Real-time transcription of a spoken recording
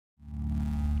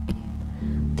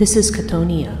This is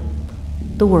Chthonia,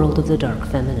 the world of the dark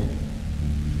feminine.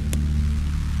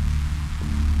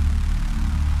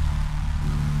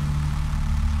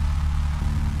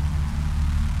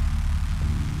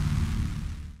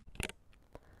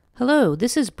 Hello,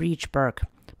 this is Breach Burke.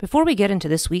 Before we get into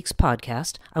this week's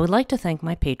podcast, I would like to thank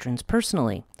my patrons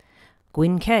personally.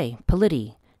 Gwyn K.,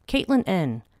 Politi, Caitlin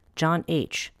N., John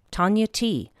H., Tanya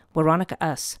T., Veronica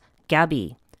S.,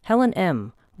 Gabby, Helen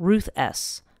M., Ruth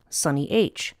S., Sunny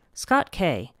H., Scott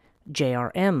K.,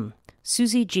 JRM,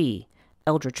 Susie G.,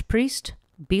 Eldritch Priest,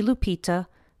 B. Lupita,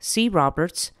 C.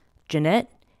 Roberts, Jeanette,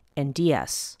 and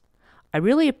DS. I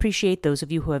really appreciate those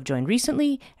of you who have joined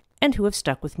recently and who have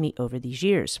stuck with me over these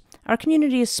years. Our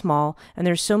community is small, and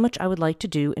there's so much I would like to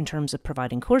do in terms of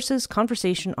providing courses,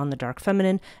 conversation on the dark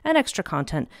feminine, and extra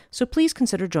content, so please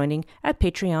consider joining at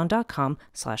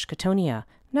patreon.com/Chthonia.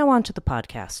 Now on to the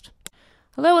podcast.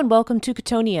 Hello and welcome to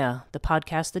Chthonia, the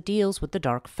podcast that deals with the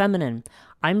dark feminine.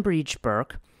 I'm Breach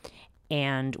Burke,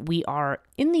 and we are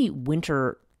in the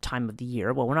winter time of the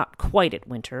year. Well, we're not quite at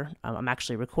winter. I'm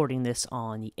actually recording this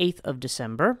on the 8th of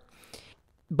December.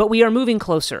 But we are moving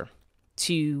closer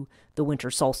to the winter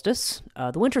solstice.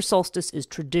 The winter solstice is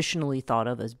traditionally thought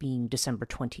of as being December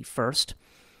 21st.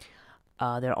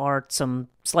 There are some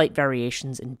slight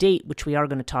variations in date, which we are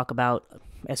going to talk about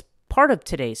as part of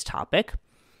today's topic.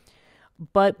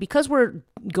 But because we're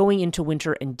going into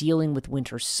winter and dealing with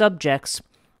winter subjects,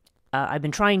 I've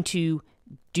been trying to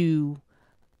do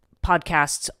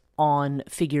podcasts on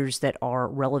figures that are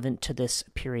relevant to this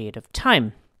period of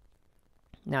time.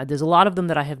 Now, there's a lot of them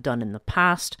that I have done in the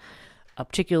past,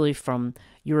 particularly from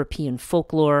European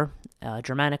folklore,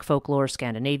 Germanic folklore,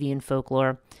 Scandinavian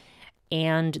folklore.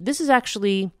 And this is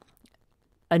actually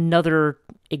another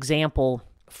example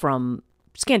from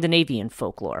Scandinavian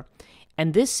folklore.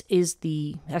 And this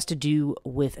has to do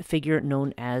with a figure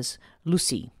known as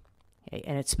Lussi, okay,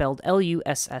 and it's spelled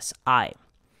Lussi.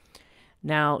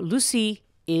 Now, Lussi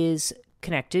is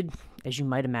connected, as you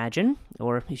might imagine,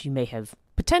 or as you may have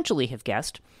potentially have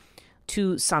guessed,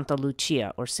 to Santa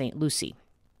Lucia or Saint Lucy.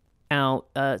 Now,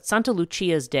 Santa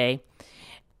Lucia's day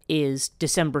is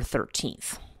December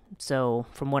 13th. So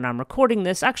from when I'm recording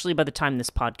this, actually by the time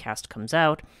this podcast comes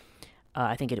out,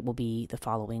 I think it will be the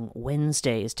following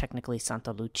Wednesday is technically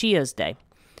Santa Lucia's day.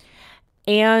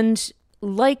 And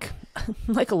like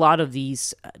a lot of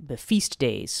these the feast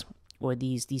days or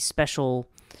these special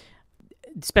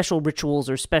rituals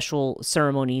or special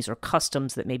ceremonies or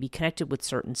customs that may be connected with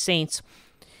certain saints,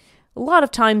 a lot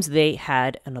of times they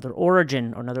had another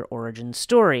origin or another origin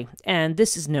story, and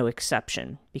this is no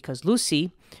exception, because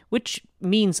Lussi, which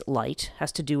means light,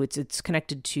 has to do, it's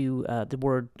connected to the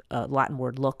word, Latin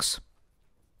word lux,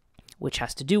 which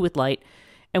has to do with light,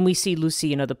 and we see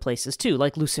Lussi in other places too,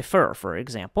 like Lucifer, for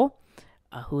example,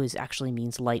 who actually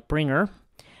means light bringer.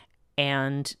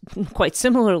 And quite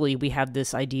similarly, we have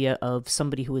this idea of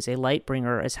somebody who is a light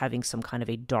bringer as having some kind of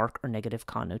a dark or negative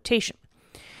connotation.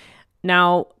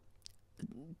 Now,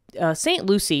 Saint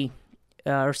Lucy,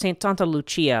 or Saint Santa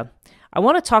Lucia, I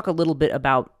want to talk a little bit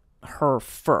about her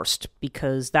first,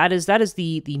 because that is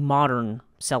the modern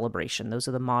celebration. Those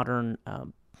are the modern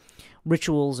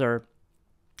rituals or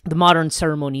the modern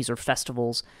ceremonies or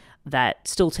festivals that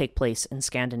still take place in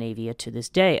Scandinavia to this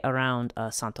day around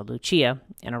Santa Lucia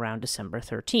and around December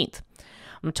 13th.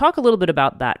 I'm going to talk a little bit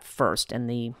about that first and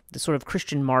the sort of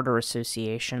Christian martyr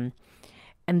association.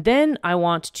 And then I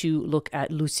want to look at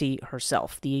Lussi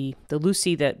herself, the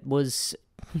Lussi that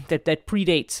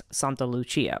predates Santa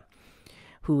Lucia,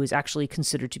 who is actually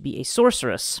considered to be a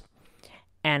sorceress.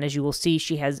 And as you will see,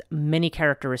 she has many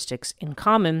characteristics in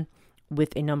common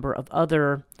with a number of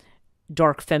other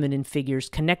dark feminine figures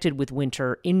connected with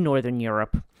winter in Northern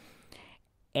Europe.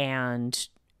 And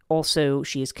also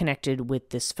she is connected with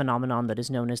this phenomenon that is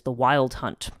known as the wild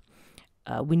hunt.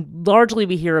 We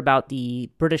hear about the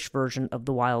British version of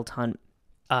the wild hunt.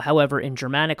 However, in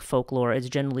Germanic folklore, it's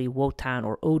generally Wotan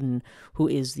or Odin who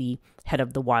is the head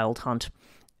of the wild hunt.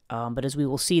 But as we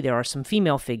will see, there are some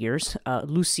female figures,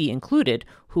 Lussi included,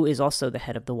 who is also the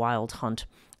head of the wild hunt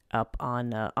up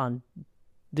on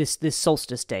this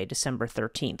solstice day, December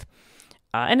 13th.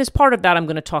 And as part of that, I'm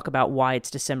going to talk about why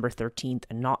it's December 13th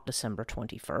and not December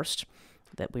 21st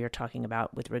that we are talking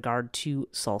about with regard to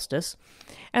solstice.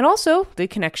 And also the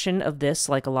connection of this,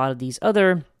 like a lot of these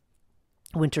other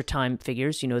wintertime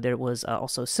figures. There was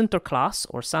also Sinterklaas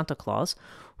or Santa Claus,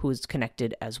 who is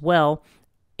connected as well.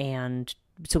 And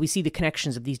so we see the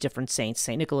connections of these different saints,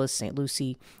 St. Nicholas, St.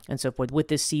 Lucy, and so forth with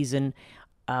this season.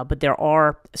 But there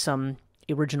are some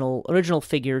original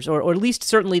figures, or at least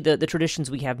certainly the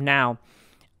traditions we have now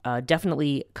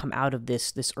definitely come out of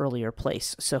this earlier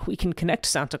place. So we can connect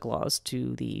Santa Claus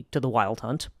to the Wild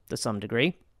Hunt to some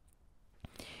degree.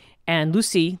 And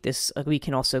Lussi, this we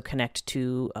can also connect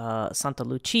to Santa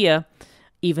Lucia,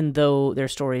 even though their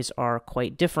stories are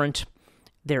quite different.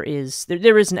 There is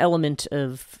an element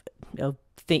of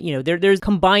there's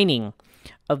combining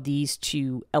of these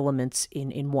two elements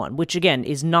in one, which again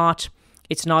is not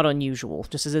unusual.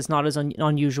 Just as it's not as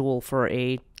unusual for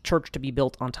a church to be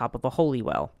built on top of a holy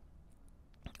well,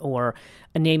 or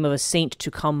a name of a saint to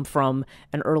come from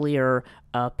an earlier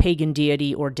pagan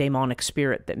deity or demonic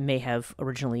spirit that may have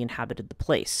originally inhabited the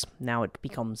place. Now it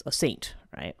becomes a saint,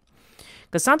 right?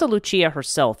 Because Santa Lucia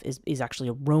herself is actually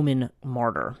a Roman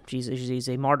martyr. She's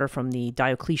a martyr from the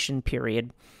Diocletian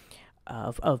period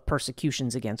of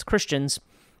persecutions against Christians.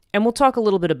 And we'll talk a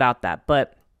little bit about that.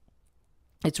 But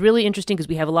it's really interesting because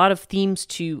we have a lot of themes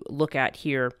to look at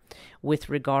here with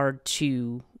regard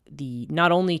to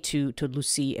not only to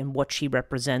Lussi and what she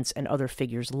represents and other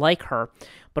figures like her,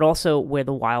 but also where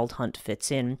the Wild Hunt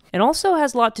fits in. And also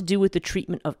has a lot to do with the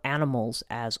treatment of animals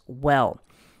as well.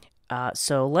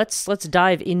 So let's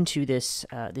dive into this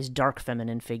dark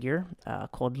feminine figure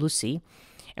called Lussi.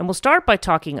 And we'll start by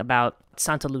talking about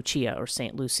Santa Lucia, or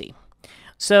Saint Lucy.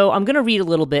 So I'm going to read a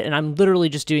little bit, and I'm literally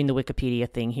just doing the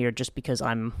Wikipedia thing here just because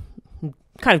I'm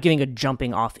kind of giving a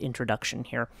jumping off introduction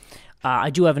here.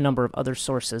 I do have a number of other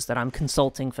sources that I'm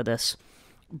consulting for this,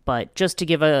 but just to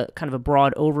give a kind of a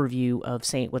broad overview of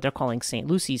what they're calling St.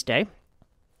 Lucy's Day.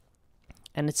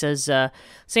 And it says,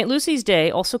 St. Lucy's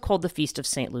Day, also called the Feast of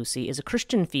St. Lucy, is a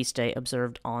Christian feast day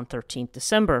observed on 13th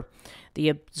December. The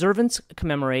observance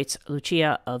commemorates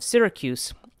Lucia of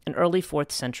Syracuse, an early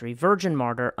 4th century virgin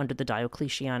martyr under the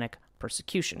Diocletianic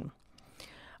persecution.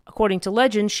 According to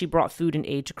legend, she brought food and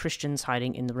aid to Christians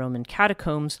hiding in the Roman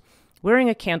catacombs, wearing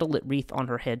a candlelit wreath on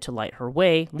her head to light her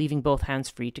way, leaving both hands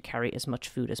free to carry as much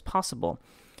food as possible.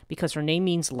 Because her name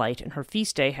means light, and her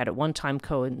feast day had at one time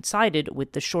coincided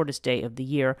with the shortest day of the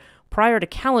year prior to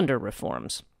calendar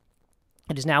reforms.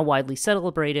 It is now widely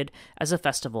celebrated as a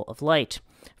festival of light.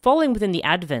 Falling within the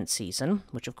Advent season,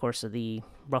 which of course are the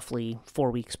roughly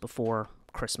 4 weeks before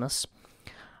Christmas,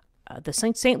 the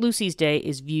St. Lucy's Day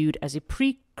is viewed as a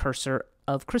precursor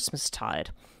of Christmastide,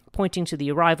 pointing to the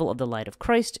arrival of the light of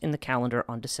Christ in the calendar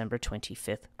on December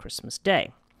 25th, Christmas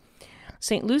Day.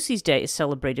 St. Lucy's Day is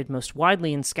celebrated most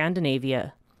widely in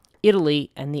Scandinavia,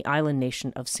 Italy, and the island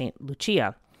nation of St.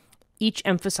 Lucia, each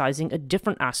emphasizing a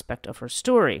different aspect of her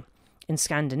story. In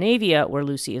Scandinavia, where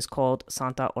Lucy is called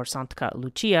Santa or Santka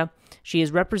Lucia, she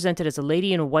is represented as a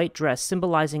lady in a white dress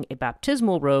symbolizing a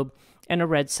baptismal robe and a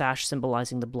red sash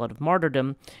symbolizing the blood of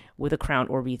martyrdom, with a crown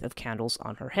or wreath of candles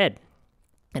on her head.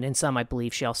 And in some, I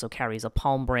believe, she also carries a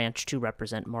palm branch to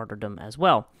represent martyrdom as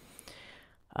well.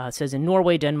 It says in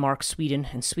Norway, Denmark, Sweden,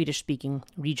 and Swedish-speaking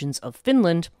regions of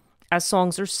Finland, as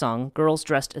songs are sung, girls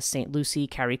dressed as St. Lucy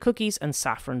carry cookies and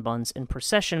saffron buns in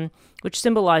procession, which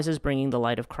symbolizes bringing the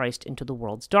light of Christ into the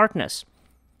world's darkness.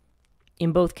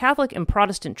 In both Catholic and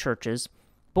Protestant churches,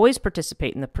 boys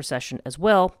participate in the procession as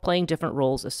well, playing different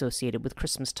roles associated with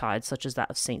Christmastide, such as that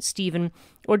of St. Stephen,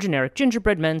 or generic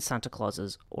gingerbread men, Santa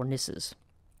Clauses, or Nisses.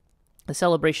 The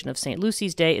celebration of St.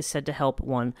 Lucy's Day is said to help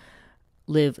one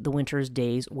live the winter's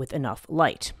days with enough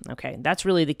light. Okay, that's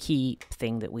really the key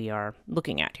thing that we are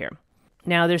looking at here.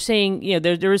 Now, they're saying,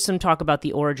 there is some talk about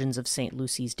the origins of St.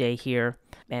 Lucy's Day here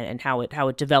and how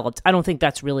it developed. I don't think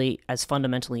that's really as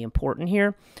fundamentally important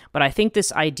here, but I think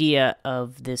this idea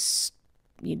of this,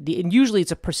 usually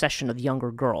it's a procession of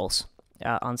younger girls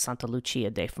on Santa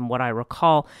Lucia Day, from what I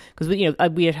recall, because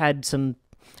we had some,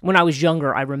 when I was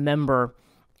younger, I remember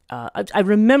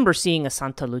seeing a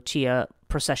Santa Lucia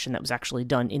procession that was actually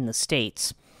done in the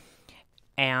States.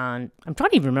 And I'm trying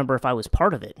to even remember if I was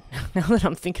part of it. Now that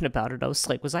I'm thinking about it, I was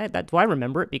like, was I that? Do I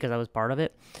remember it because I was part of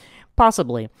it?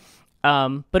 Possibly.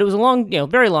 But it was a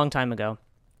very long time ago.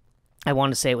 I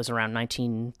want to say it was around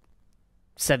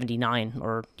 1979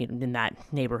 or in that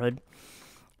neighborhood.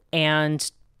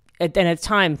 And at the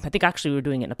time, I think actually we were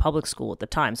doing it in a public school at the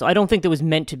time. So I don't think there was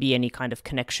meant to be any kind of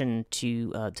connection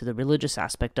to the religious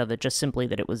aspect of it, just simply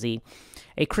that it was a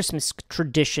Christmas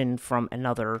tradition from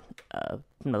another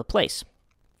place.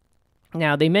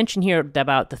 Now, they mention here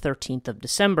about the 13th of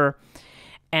December,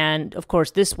 and of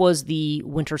course, this was the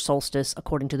winter solstice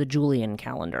according to the Julian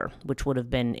calendar, which would have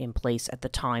been in place at the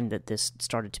time that this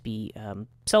started to be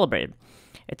celebrated.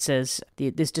 It says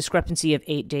this discrepancy of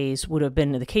 8 days would have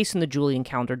been the case in the Julian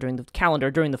calendar during the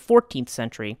 14th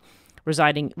century,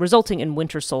 resulting in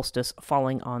winter solstice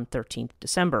falling on 13th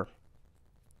December.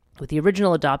 With the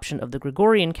original adoption of the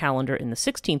Gregorian calendar in the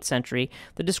 16th century,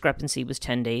 the discrepancy was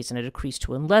 10 days, and it decreased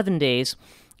to 11 days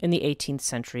in the 18th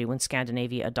century when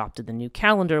Scandinavia adopted the new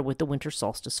calendar, with the winter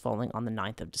solstice falling on the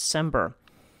 9th of December.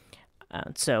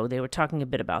 So they were talking a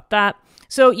bit about that.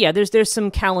 So yeah, there's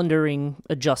some calendaring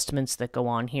adjustments that go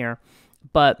on here,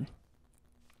 but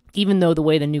even though the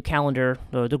way the new calendar,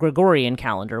 or the Gregorian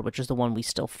calendar, which is the one we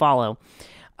still follow,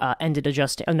 ended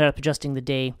up adjusting the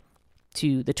day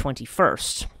to the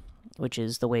 21st, which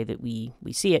is the way that we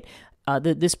see it,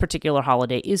 this particular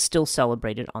holiday is still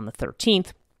celebrated on the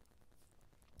 13th.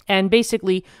 And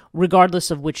basically,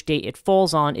 regardless of which date it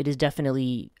falls on, it is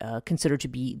definitely considered to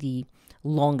be the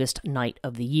longest night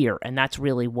of the year, and that's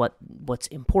really what's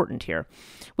important here.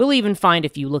 We'll even find,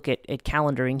 if you look at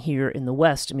calendaring here in the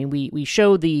West, I mean, we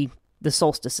show the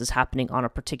solstices happening on a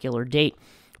particular date,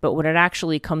 but when it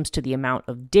actually comes to the amount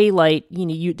of daylight,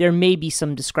 there may be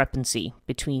some discrepancy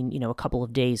between a couple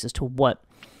of days as to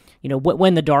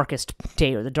when the darkest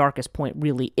day or the darkest point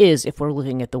really is, if we're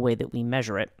looking at the way that we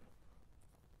measure it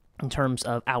in terms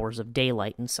of hours of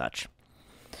daylight and such.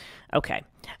 Okay,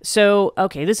 so,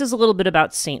 this is a little bit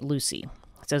about St. Lucy.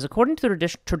 It says, according to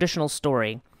the traditional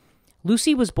story,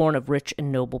 Lucy was born of rich and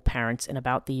noble parents in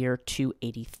about the year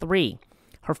 283.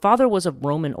 Her father was of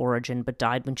Roman origin, but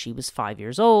died when she was 5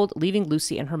 years old, leaving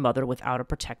Lucy and her mother without a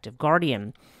protective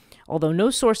guardian. Although no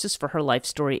sources for her life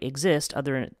story exist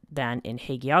other than in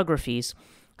hagiographies,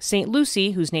 St.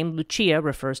 Lucy, whose name Lucia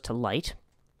refers to light,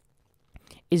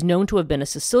 is known to have been a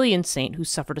Sicilian saint who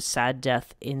suffered a sad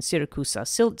death in Siracusa,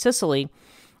 Sicily,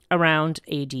 around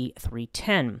AD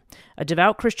 310. A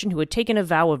devout Christian who had taken a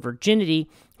vow of virginity,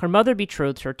 her mother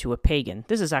betrothed her to a pagan.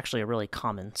 This is actually a really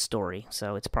common story,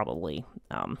 so it's probably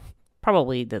the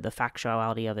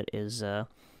factuality of it is,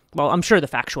 I'm sure the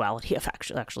factuality of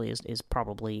actually is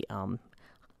probably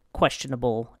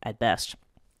questionable at best.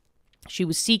 She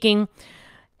was seeking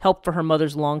help for her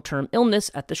mother's long-term illness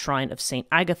at the shrine of St.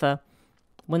 Agatha,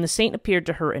 when the saint appeared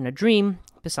to her in a dream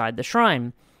beside the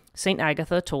shrine. St.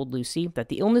 Agatha told Lucy that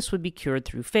the illness would be cured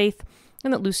through faith,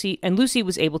 and Lucy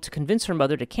was able to convince her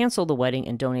mother to cancel the wedding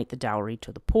and donate the dowry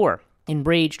to the poor.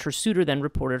 Enraged, her suitor then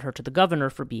reported her to the governor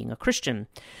for being a Christian.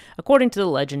 According to the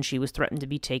legend, she was threatened to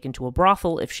be taken to a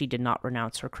brothel if she did not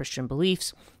renounce her Christian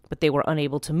beliefs, but they were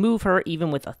unable to move her, even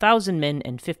with 1,000 men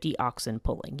and 50 oxen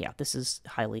pulling. Yeah, this is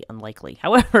highly unlikely.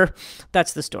 However,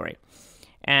 that's the story.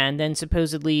 And then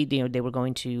supposedly, they were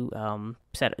going to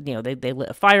they lit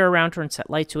a fire around her and set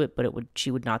light to it, but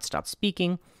she would not stop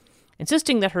speaking,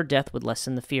 insisting that her death would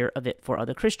lessen the fear of it for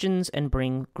other Christians and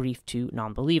bring grief to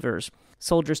non-believers.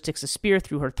 Soldier sticks a spear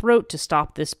through her throat to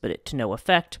stop this, but it to no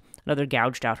effect. Another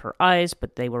gouged out her eyes,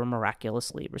 but they were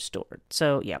miraculously restored.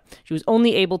 So, yeah, she was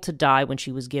only able to die when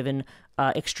she was given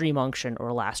extreme unction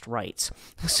or last rites.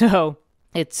 So,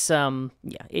 it's,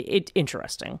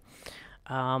 interesting.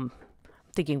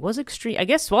 Thinking, was extreme, I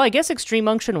guess extreme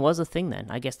unction was a thing then.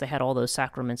 I guess they had all those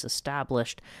sacraments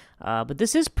established. But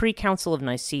this is pre-Council of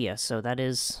Nicaea, so that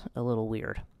is a little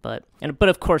weird. But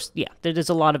of course, yeah, there's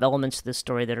a lot of elements to this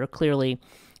story that are clearly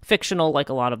fictional, like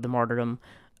a lot of the martyrdom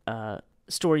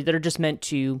stories that are just meant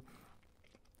to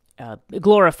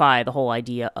glorify the whole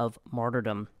idea of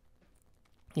martyrdom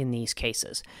in these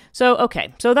cases. So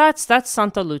that's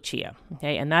Santa Lucia,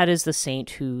 okay, and that is the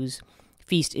saint whose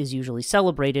feast is usually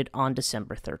celebrated on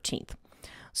December 13th.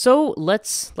 So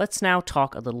let's now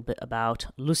talk a little bit about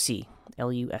Lussi,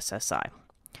 Lussi.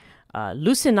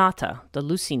 Lussinata, the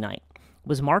Lussi night,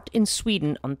 was marked in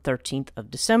Sweden on 13th of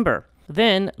December.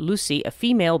 Then Lussi, a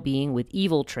female being with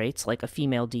evil traits like a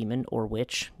female demon or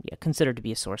witch, considered to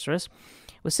be a sorceress,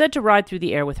 was said to ride through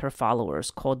the air with her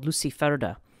followers, called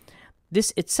Luciferda.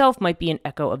 This itself might be an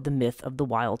echo of the myth of the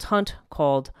wild hunt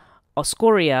called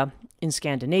Oscoria in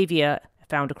Scandinavia,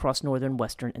 found across northern,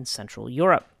 western, and central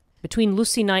Europe. Between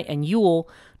Lussi night and Yule,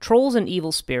 trolls and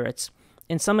evil spirits,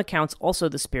 in some accounts also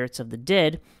the spirits of the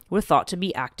dead, were thought to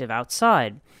be active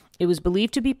outside. It was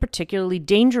believed to be particularly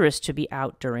dangerous to be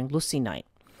out during Lussi night.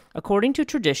 According to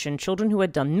tradition, children who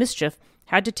had done mischief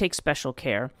had to take special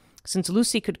care, since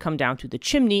Lussi could come down through the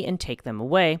chimney and take them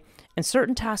away, and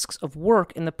certain tasks of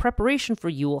work in the preparation for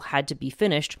Yule had to be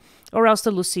finished, or else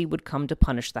the Lussi would come to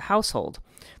punish the household.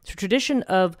 The tradition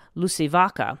of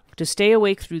Lussivaka, to stay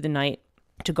awake through the night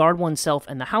to guard oneself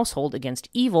and the household against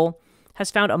evil, has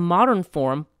found a modern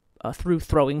form through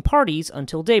throwing parties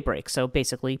until daybreak. So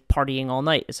basically, partying all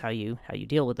night is how you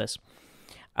deal with this.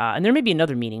 And there may be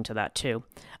another meaning to that, too.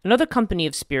 Another company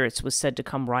of spirits was said to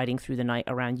come riding through the night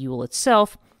around Yule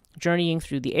itself, journeying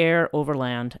through the air, over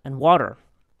land, and water.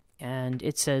 And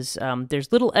it says,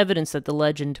 there's little evidence that the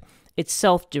legend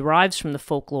itself derives from the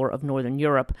folklore of Northern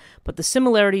Europe, but the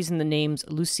similarities in the names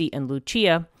Lussi and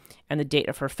Lucia and the date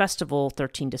of her festival,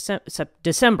 13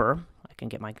 December, I can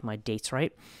get my dates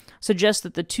right, suggest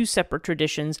that the two separate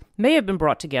traditions may have been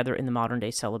brought together in the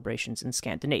modern-day celebrations in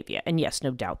Scandinavia. And yes,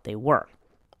 no doubt they were.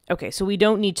 Okay, so we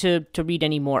don't need to read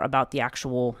any more about the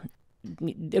actual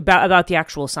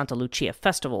Santa Lucia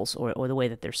festivals or the way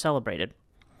that they're celebrated.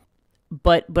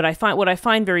 But what I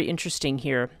find very interesting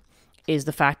here is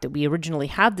the fact that we originally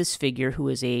have this figure who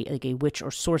is a witch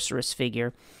or sorceress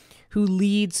figure who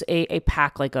leads a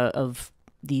pack of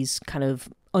these kind of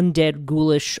undead,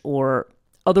 ghoulish, or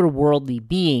otherworldly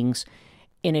beings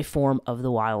in a form of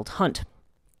the Wild Hunt,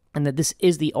 and that this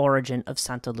is the origin of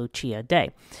Santa Lucia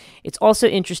Day. It's also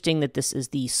interesting that this is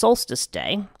the Solstice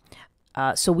Day,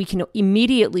 so we can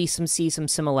immediately see some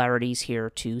similarities here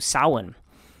to Samhain,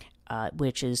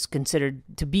 which is considered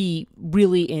to be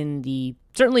really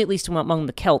certainly at least among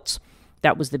the Celts,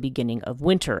 that was the beginning of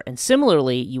winter. And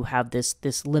similarly, you have this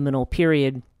liminal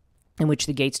period in which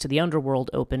the gates to the underworld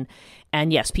open.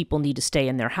 And yes, people need to stay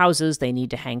in their houses. They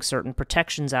need to hang certain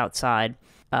protections outside.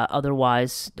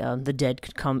 Otherwise, the dead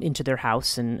could come into their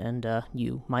house and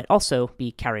you might also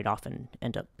be carried off and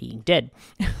end up being dead.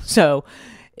 So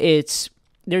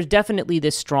there's definitely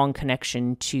this strong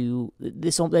connection to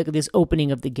this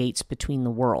opening of the gates between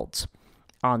the worlds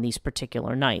on these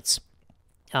particular nights.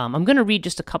 I'm going to read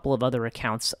just a couple of other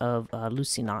accounts of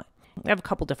Lussinat. I have a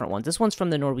couple different ones. This one's from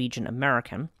the Norwegian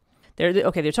American.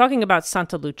 They're talking about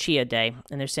Santa Lucia Day,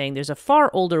 and they're saying there's a far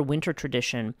older winter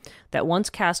tradition that once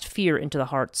cast fear into the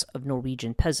hearts of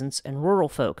Norwegian peasants and rural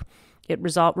folk. It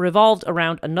revolved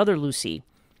around another Lussi.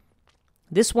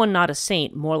 This one not a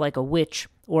saint, more like a witch,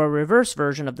 or a reverse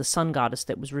version of the sun goddess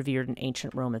that was revered in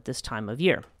ancient Rome at this time of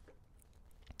year.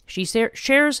 She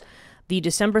shares the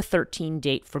December 13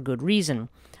 date for good reason.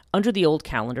 Under the old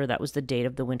calendar, that was the date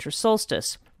of the winter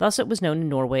solstice. Thus it was known in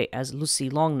Norway as Lussi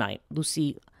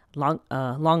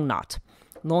Longnat,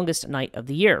 longest night of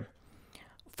the year.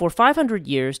 For 500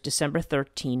 years, December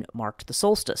 13 marked the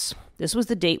solstice. This was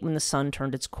the date when the sun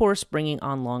turned its course, bringing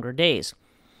on longer days.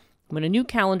 When a new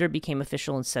calendar became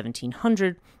official in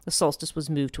 1700, the solstice was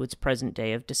moved to its present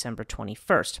day of December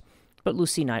 21st, but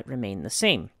Lussi night remained the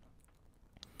same.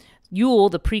 Yule,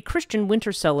 the pre-Christian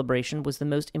winter celebration, was the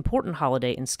most important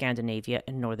holiday in Scandinavia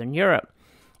and Northern Europe,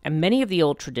 and many of the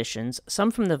old traditions, some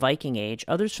from the Viking Age,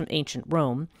 others from ancient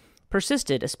Rome,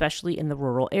 persisted, especially in the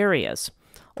rural areas.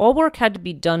 All work had to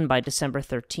be done by December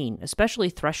 13, especially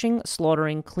threshing,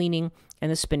 slaughtering, cleaning, and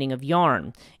the spinning of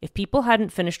yarn. If people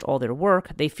hadn't finished all their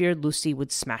work, they feared Lussi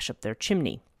would smash up their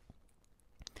chimney.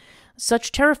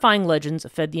 Such terrifying legends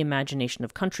fed the imagination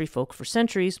of country folk for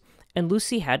centuries, and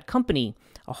Lussi had company,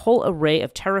 a whole array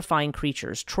of terrifying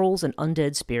creatures, trolls and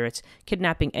undead spirits,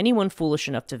 kidnapping anyone foolish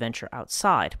enough to venture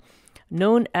outside.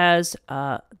 Known as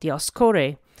the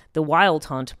Oskore, the Wild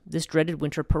Hunt, this dreaded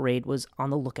winter parade was on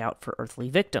the lookout for earthly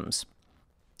victims.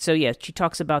 So yeah, she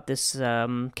talks about this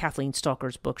Kathleen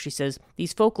Stalker's book. She says,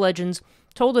 these folk legends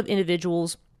told of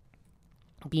individuals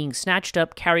being snatched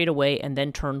up, carried away, and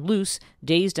then turned loose,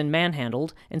 dazed and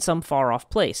manhandled in some far-off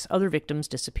place. Other victims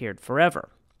disappeared forever.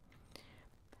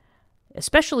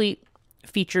 Especially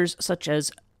features such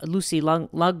as Lussi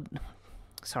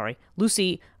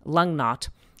Longnat,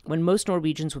 when most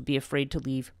Norwegians would be afraid to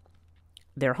leave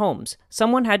their homes.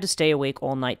 Someone had to stay awake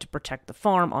all night to protect the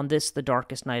farm on this, the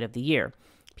darkest night of the year.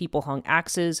 People hung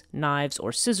axes, knives,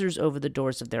 or scissors over the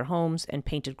doors of their homes and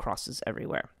painted crosses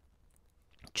everywhere.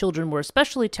 Children were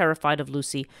especially terrified of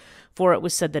Lussi, for it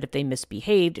was said that if they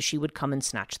misbehaved, she would come and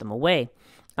snatch them away.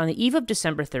 On the eve of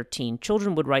December 13,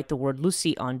 children would write the word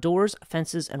Lussi on doors,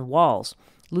 fences, and walls.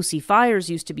 Lussi fires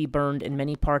used to be burned in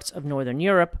many parts of Northern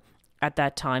Europe at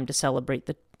that time to celebrate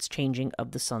the changing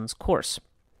of the sun's course.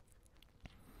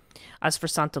 As for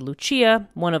Santa Lucia,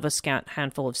 one of a scant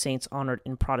handful of saints honored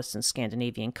in Protestant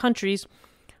Scandinavian countries,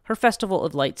 her festival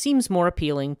of light seems more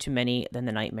appealing to many than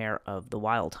the nightmare of the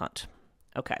Wild Hunt.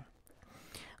 Okay,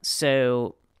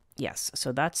 so yes,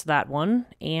 so that's that one,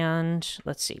 and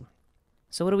let's see.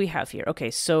 So what do we have here? Okay,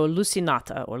 so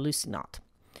Lussinata or Lussinat.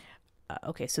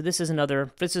 Okay, so this is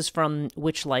from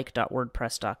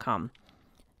witchlike.wordpress.com.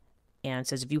 And it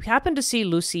says, if you happen to see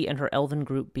Lussi and her elven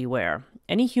group, beware.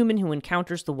 Any human who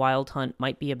encounters the Wild Hunt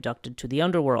might be abducted to the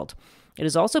underworld. It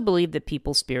is also believed that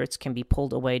people's spirits can be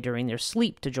pulled away during their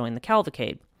sleep to join the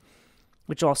cavalcade,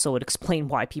 which also would explain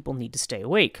why people need to stay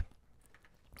awake.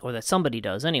 Or that somebody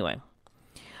does, anyway.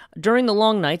 During the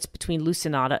long nights between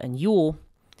Lussinata and Yule,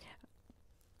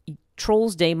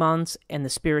 trolls, daemons, and the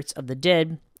spirits of the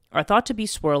dead are thought to be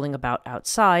swirling about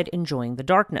outside, enjoying the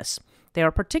darkness. They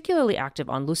are particularly active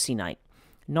on Lussi night.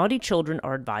 Naughty children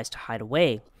are advised to hide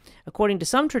away. According to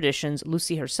some traditions,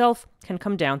 Lussi herself can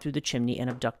come down through the chimney and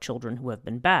abduct children who have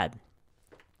been bad.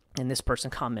 And this person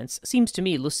comments, seems to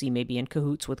me Lussi may be in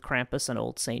cahoots with Krampus and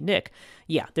old St. Nick.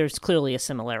 Yeah, there's clearly a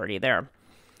similarity there.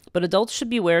 But adults should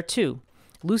beware too.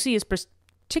 Lussi is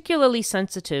particularly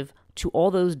sensitive to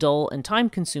all those dull and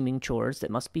time-consuming chores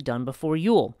that must be done before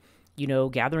Yule. You know,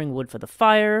 gathering wood for the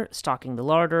fire, stocking the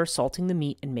larder, salting the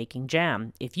meat, and making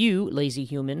jam. If you, lazy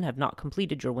human, have not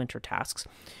completed your winter tasks,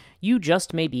 you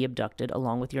just may be abducted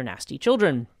along with your nasty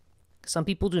children. Some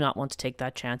people do not want to take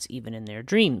that chance even in their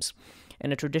dreams.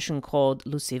 In a tradition called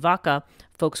Lussivaka,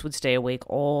 folks would stay awake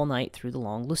all night through the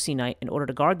long Lussi night in order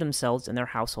to guard themselves and their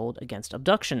household against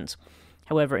abductions.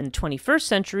 However, in the 21st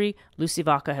century,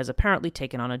 Lussivaka has apparently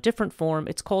taken on a different form.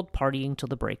 It's called partying till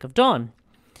the break of dawn.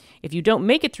 If you don't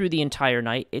make it through the entire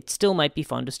night, it still might be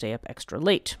fun to stay up extra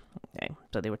late. Okay,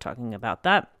 so they were talking about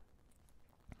that.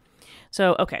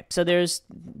 So there's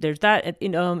that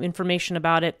information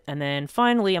about it. And then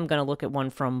finally, I'm going to look at one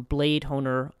from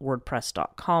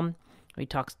bladehonerwordpress.com. They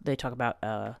talk about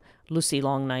Lussi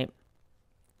Long Night.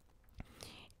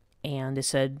 And they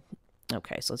said,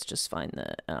 okay, so let's just find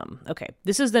the,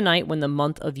 this is the night when the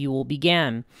month of Yule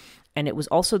began, and it was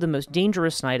also the most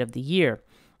dangerous night of the year.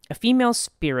 A female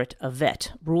spirit, a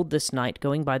vet, ruled this night,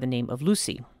 going by the name of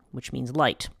Lussi, which means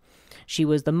light. She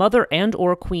was the mother and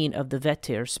or queen of the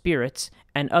Vetir spirits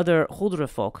and other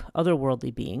Huldrefolk,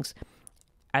 otherworldly beings,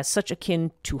 as such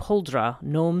akin to Huldra,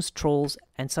 gnomes, trolls,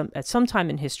 and at some time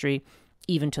in history,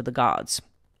 even to the gods.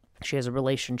 She has a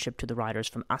relationship to the riders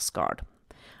from Asgard,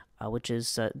 which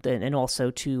is, and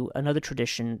also to another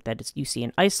tradition that you see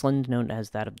in Iceland, known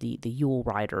as that of the Yule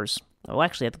Riders. Oh,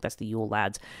 actually, I think that's the Yule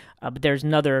Lads. But there's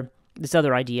this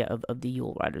other idea of the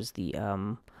Yule Riders, the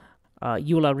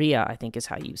Eularia, I think is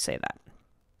how you say that.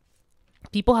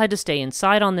 People had to stay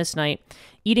inside on this night,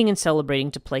 eating and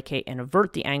celebrating to placate and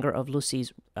avert the anger of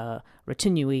Lussi's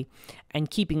retinue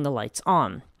and keeping the lights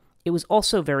on. It was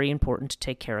also very important to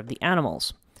take care of the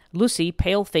animals. Lussi,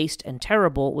 pale-faced and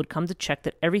terrible, would come to check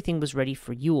that everything was ready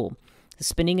for Yule, the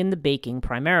spinning and the baking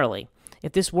primarily.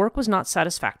 If this work was not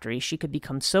satisfactory, she could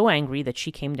become so angry that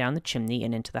she came down the chimney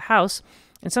and into the house,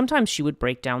 and sometimes she would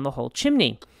break down the whole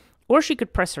chimney. Or she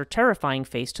could press her terrifying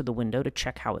face to the window to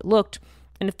check how it looked,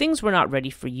 and if things were not ready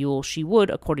for Yule, she would,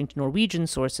 according to Norwegian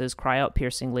sources, cry out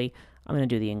piercingly, I'm going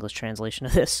to do the English translation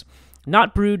of this,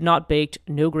 "Not brewed, not baked,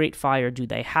 no great fire do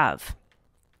they have."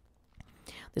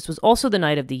 This was also the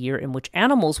night of the year in which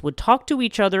animals would talk to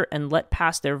each other and let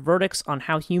pass their verdicts on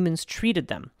how humans treated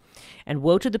them. And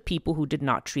woe to the people who did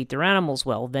not treat their animals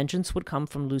well. Vengeance would come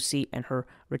from Lussi and her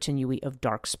retinue of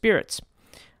dark spirits.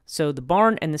 So the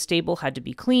barn and the stable had to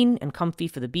be clean and comfy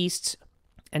for the beasts,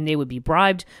 and they would be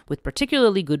bribed with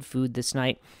particularly good food this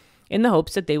night in the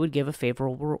hopes that they would give a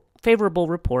favorable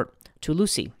report to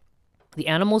Lussi. The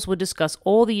animals would discuss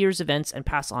all the year's events and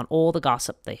pass on all the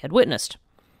gossip they had witnessed.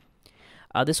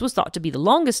 This was thought to be the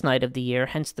longest night of the year,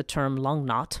 hence the term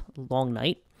Longnat, long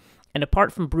night. And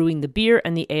apart from brewing the beer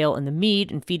and the ale and the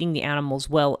mead and feeding the animals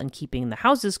well and keeping the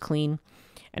houses clean,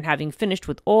 and having finished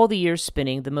with all the year's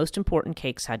spinning, the most important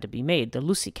cakes had to be made, the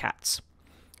Lussi cats.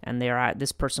 And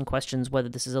this person questions whether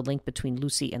this is a link between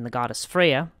Lussi and the goddess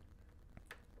Freya.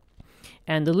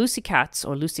 And the Lussi cats,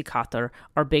 or Lussi katter,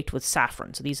 are baked with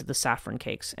saffron. So these are the saffron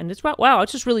cakes. And it's, wow,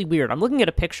 it's just really weird. I'm looking at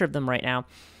a picture of them right now,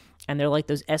 and they're like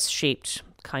those S-shaped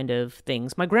kind of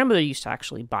things. My grandmother used to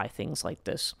actually buy things like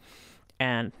this.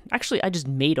 And actually, I just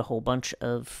made a whole bunch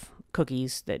of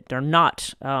cookies that are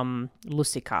not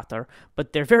Lussi katter,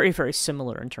 but they're very, very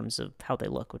similar in terms of how they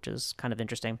look, which is kind of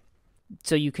interesting.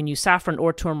 So you can use saffron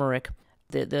or turmeric,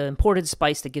 the imported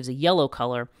spice that gives a yellow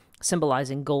color,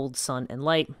 symbolizing gold, sun, and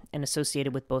light, and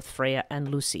associated with both Freya and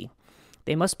Lussi.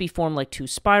 They must be formed like two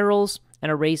spirals,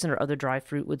 and a raisin or other dry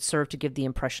fruit would serve to give the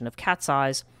impression of cat's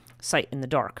eyes, sight in the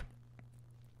dark.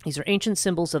 These are ancient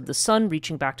symbols of the sun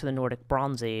reaching back to the Nordic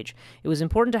Bronze Age. It was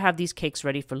important to have these cakes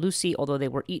ready for Lussi, although they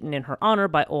were eaten in her honor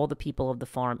by all the people of the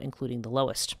farm, including the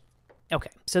lowest. Okay,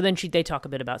 so then they talk a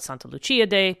bit about Santa Lucia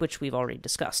Day, which we've already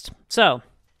discussed. So,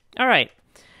 all right.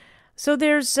 So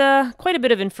there's quite a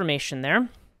bit of information there,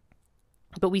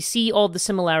 but we see all the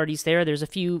similarities there. There's a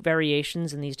few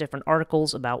variations in these different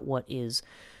articles about what is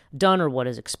done or what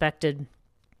is expected.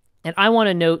 And I want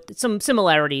to note some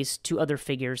similarities to other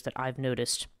figures that I've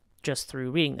noticed just through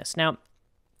reading this. Now,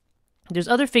 there's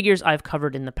other figures I've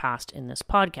covered in the past in this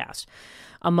podcast.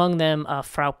 Among them,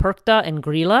 Frau Perchta and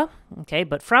Grilla, okay,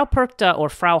 but Frau Perchta, or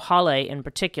Frau Holle in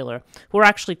particular, who are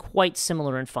actually quite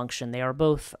similar in function. They are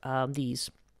both these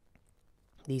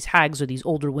these hags or these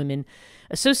older women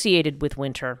associated with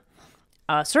winter.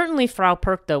 Certainly, Frau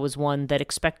Perchta was one that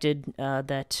expected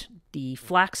that the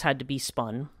flax had to be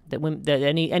spun, that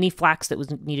any flax that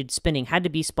was needed spinning had to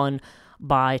be spun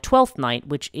by Twelfth Night,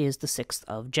 which is the 6th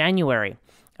of January,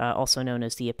 also known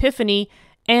as the Epiphany.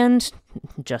 And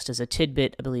just as a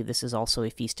tidbit, I believe this is also a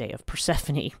feast day of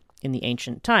Persephone in the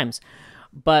ancient times.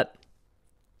 But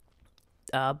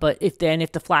if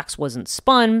the flax wasn't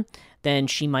spun, then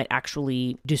she might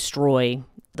actually destroy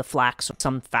the flax in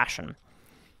some fashion.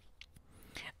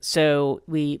 So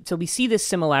we see this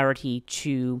similarity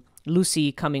to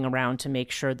Lussi coming around to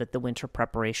make sure that the winter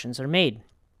preparations are made.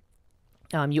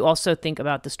 You also think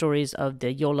about the stories of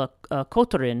the Jóla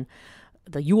Kötturinn,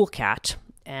 the Yule cat,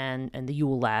 and the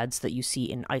Yule lads that you see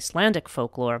in Icelandic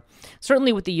folklore.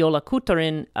 Certainly with the Jóla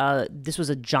Kötturinn, this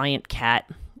was a giant cat.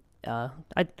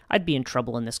 I'd be in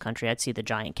trouble in this country. I'd see the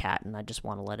giant cat and I just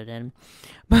want to let it in.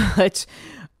 But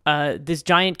this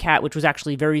giant cat, which was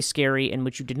actually very scary and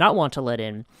which you did not want to let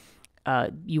in,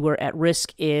 you were at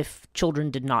risk if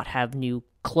children did not have new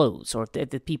clothes, or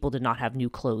if the people did not have new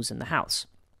clothes in the house.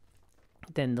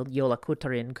 Then the Jóla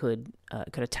Kötturinn could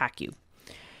attack you.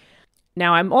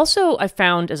 Now, I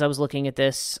found, as I was looking at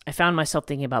this, I found myself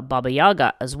thinking about Baba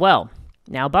Yaga as well.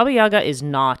 Now, Baba Yaga is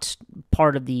not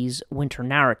part of these winter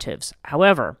narratives.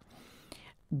 However,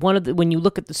 when you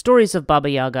look at the stories of Baba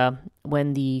Yaga,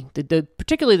 when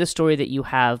particularly the story that you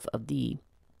have of the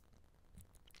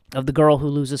girl who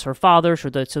loses her father, so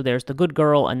there's the good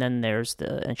girl, and then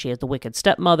and she has the wicked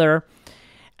stepmother,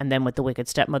 and then with the wicked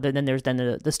stepmother, then there's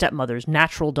the stepmother's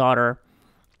natural daughter,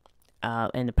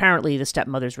 and apparently the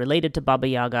stepmother's related to Baba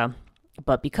Yaga.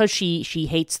 But because she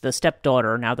hates the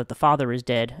stepdaughter now that the father is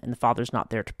dead and the father's not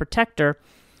there to protect her,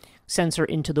 sends her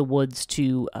into the woods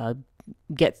to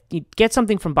get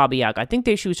something from Baba Yaga. I think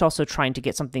she was also trying to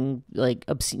get something like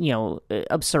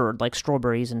absurd, like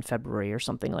strawberries in February or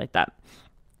something like that.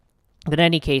 But in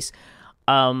any case,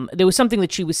 there was something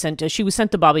that she was sent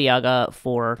to Baba Yaga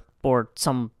for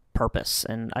some purpose,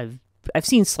 and I've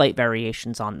seen slight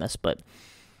variations on this, but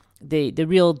the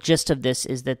real gist of this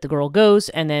is that the girl goes,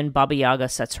 and then Baba Yaga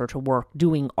sets her to work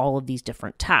doing all of these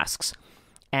different tasks.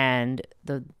 And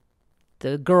the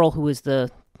girl, who is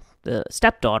the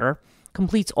stepdaughter,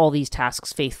 completes all these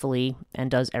tasks faithfully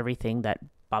and does everything that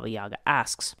Baba Yaga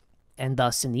asks. And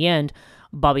thus, in the end,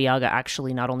 Baba Yaga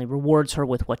actually not only rewards her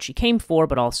with what she came for,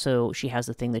 but also she has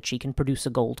the thing that she can produce a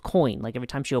gold coin. Like every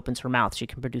time she opens her mouth, she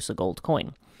can produce a gold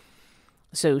coin.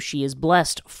 So she is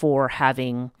blessed for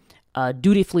having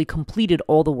dutifully completed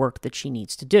all the work that she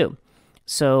needs to do.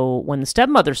 So when the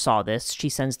stepmother saw this, she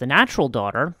sends the natural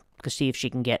daughter to see if she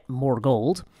can get more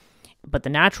gold. But the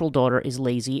natural daughter is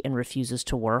lazy and refuses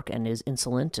to work and is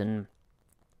insolent and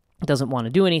doesn't want to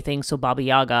do anything. So Baba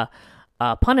Yaga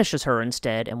punishes her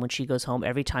instead. And when she goes home,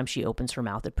 every time she opens her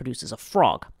mouth, it produces a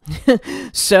frog.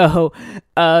 So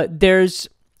there's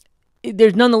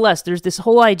this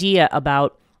whole idea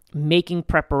about making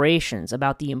preparations,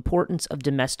 about the importance of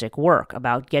domestic work,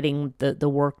 about getting the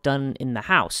work done in the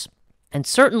house. And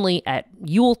certainly at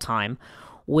Yule time,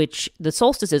 which the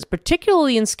solstice is,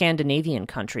 particularly in Scandinavian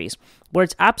countries, where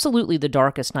it's absolutely the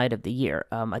darkest night of the year.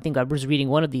 I think I was reading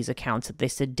one of these accounts that they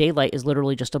said daylight is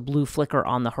literally just a blue flicker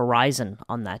on the horizon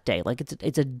on that day. Like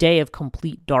it's a day of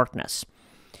complete darkness.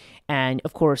 And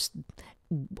of course,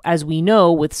 as we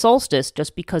know with solstice,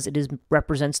 just because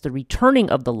represents the returning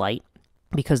of the light,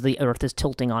 because the Earth is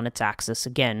tilting on its axis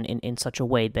again in such a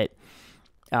way that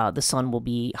the sun will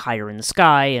be higher in the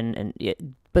sky,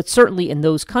 but certainly in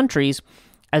those countries,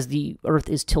 as the Earth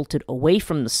is tilted away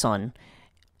from the sun,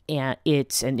 and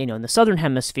in the southern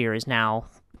hemisphere is now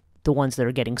the ones that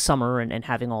are getting summer and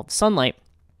having all the sunlight.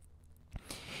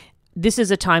 This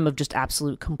is a time of just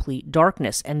absolute complete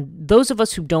darkness, and those of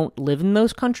us who don't live in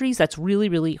those countries, that's really,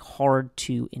 really hard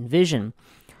to envision.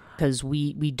 Because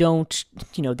we don't,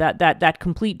 that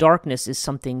complete darkness is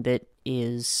something that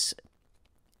is,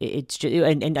 it's just,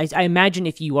 and I imagine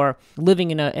if you are living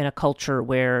in a cultures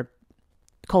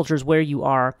where you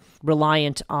are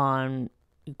reliant on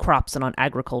crops and on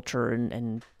agriculture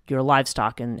and your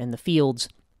livestock and the fields,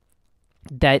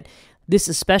 that this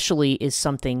especially is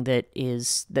something that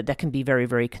can be very,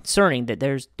 very concerning, that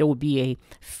there would be a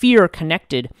fear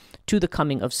connected to the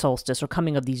coming of solstice or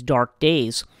coming of these dark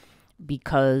days,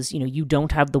 because you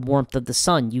don't have the warmth of the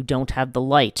sun, you don't have the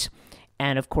light,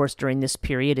 and of course during this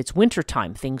period it's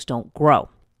wintertime, things don't grow.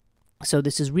 So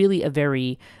this is really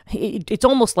it's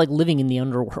almost like living in the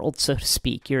underworld, so to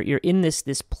speak. You're in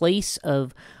this place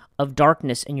of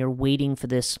darkness, and you're waiting for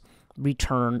this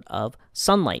return of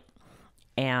sunlight.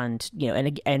 and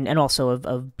and also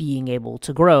of being able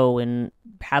to grow and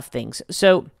have things.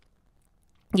 So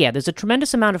yeah, there's a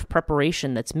tremendous amount of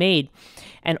preparation that's made,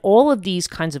 and all of these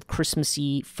kinds of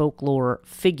Christmassy folklore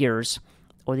figures,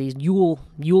 or these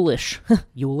ghoulish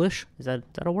ghoulish, is that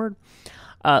a word?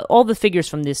 All the figures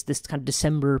from this kind of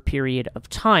December period of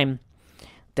time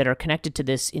that are connected to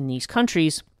this in these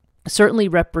countries certainly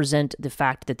represent the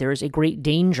fact that there is a great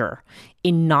danger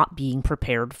in not being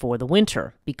prepared for the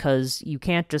winter, because you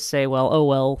can't just say,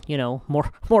 well,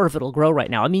 more of it'll grow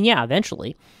right now. I mean, yeah,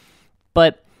 eventually,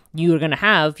 but you're going to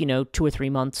have, 2 or 3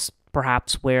 months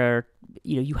perhaps where,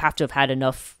 you have to have had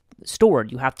enough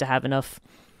stored. You have to have enough,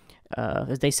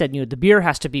 as they said, the beer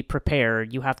has to be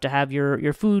prepared. You have to have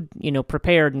your food,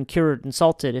 prepared and cured and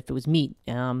salted if it was meat.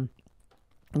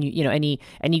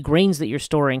 Any grains that you're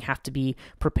storing have to be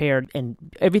prepared, and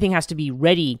everything has to be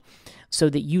ready so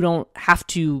that you don't have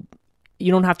to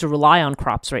rely on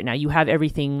crops right now. You have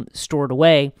everything stored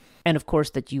away, and of course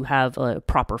that you have a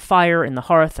proper fire in the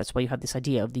hearth. That's why you have this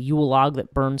idea of the Yule log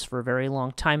that burns for a very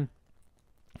long time.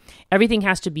 Everything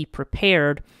has to be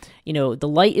prepared. The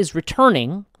light is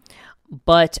returning,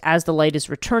 but as the light is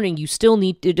returning,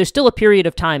 there's still a period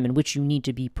of time in which you need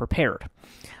to be prepared.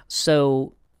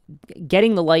 So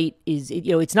getting the light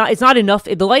it's not enough.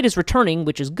 The light is returning,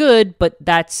 which is good, but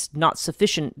that's not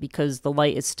sufficient because the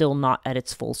light is still not at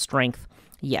its full strength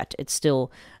yet. It's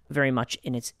still very much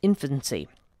in its infancy.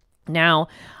 Now,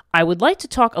 I would like to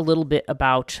talk a little bit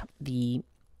about the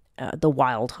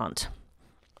wild hunt.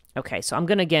 Okay, so I'm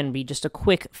going to again read just a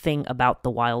quick thing about the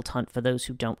wild hunt for those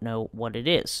who don't know what it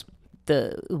is.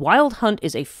 The wild hunt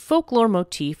is a folklore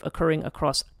motif occurring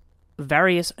across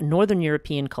various Northern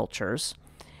European cultures.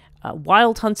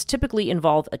 Wild hunts typically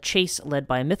involve a chase led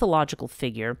by a mythological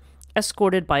figure,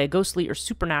 escorted by a ghostly or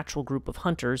supernatural group of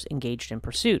hunters engaged in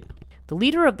pursuit. The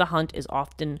leader of the hunt is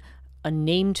often a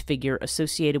named figure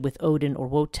associated with Odin or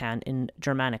Wotan in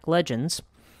Germanic legends,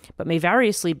 but may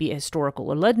variously be a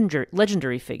historical or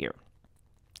legendary figure,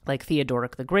 like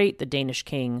Theodoric the Great, the Danish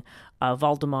king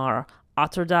Valdemar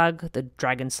Atterdag, the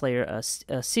dragon slayer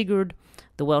Sigurd,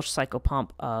 the Welsh psychopomp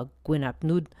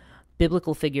Gwynapnud,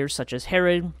 biblical figures such as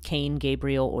Herod, Cain,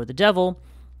 Gabriel, or the devil,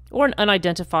 or an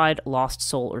unidentified lost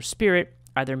soul or spirit,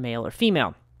 either male or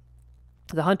female.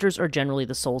 The hunters are generally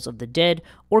the souls of the dead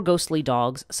or ghostly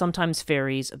dogs, sometimes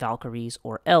fairies, valkyries,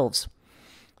 or elves.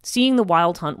 Seeing the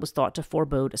wild hunt was thought to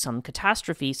forebode some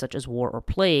catastrophe such as war or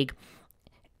plague,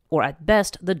 or at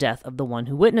best the death of the one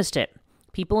who witnessed it.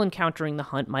 People encountering the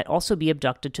hunt might also be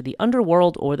abducted to the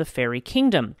underworld or the fairy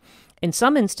kingdom. In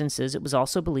some instances, it was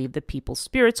also believed that people's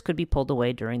spirits could be pulled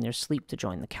away during their sleep to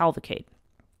join the cavalcade.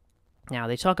 Now,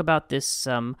 they talk about this,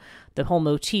 the whole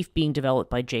motif being developed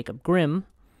by Jacob Grimm.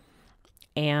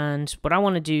 And what I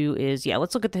want to do is,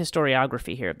 let's look at the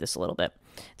historiography here of this a little bit.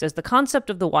 It says, the concept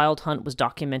of the wild hunt was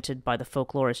documented by the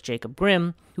folklorist Jacob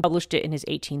Grimm, who published it in his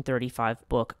 1835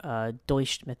 book,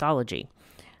 Deutsche Mythologie.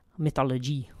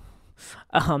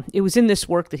 It was in this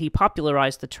work that he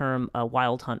popularized the term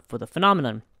wild hunt for the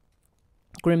phenomenon.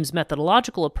 Grimm's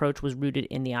methodological approach was rooted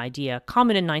in the idea,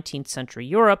 common in 19th century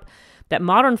Europe, that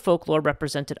modern folklore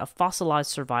represented a fossilized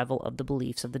survival of the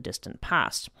beliefs of the distant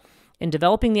past. In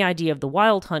developing the idea of the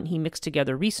wild hunt, he mixed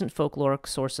together recent folkloric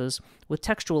sources with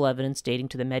textual evidence dating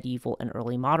to the medieval and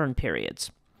early modern periods.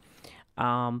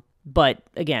 But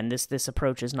again, this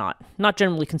approach is not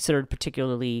generally considered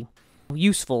particularly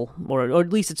useful, or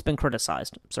at least it's been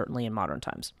criticized, certainly in modern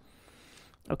times.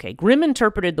 Okay, Grimm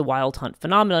interpreted the wild hunt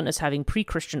phenomenon as having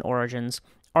pre-Christian origins,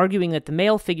 arguing that the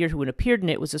male figure who had appeared in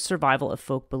it was a survival of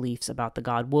folk beliefs about the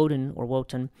god Woden, or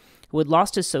Wotan, who had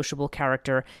lost his sociable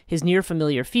character, his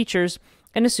near-familiar features,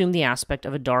 and assumed the aspect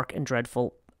of a dark and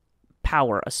dreadful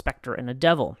power, a specter and a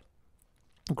devil.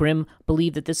 Grimm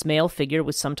believed that this male figure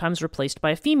was sometimes replaced by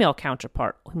a female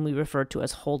counterpart, whom we referred to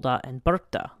as Holle and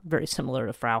Perchta, very similar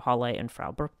to Frau Holle and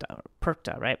Frau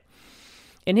Perchta, right?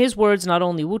 In his words, not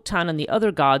only Wotan and the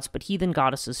other gods, but heathen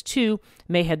goddesses too,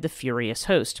 may head the furious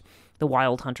host. The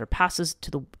wild hunter passes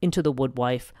into the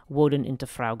woodwife, Woden into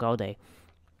Frau Gaude.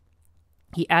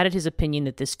 He added his opinion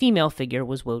that this female figure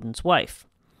was Woden's wife.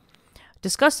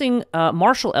 Discussing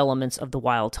martial elements of the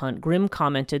wild hunt, Grimm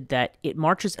commented that it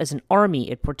marches as an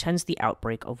army. It portends the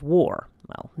outbreak of war.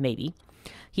 Well, maybe.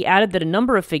 He added that a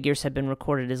number of figures had been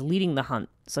recorded as leading the hunt,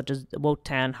 such as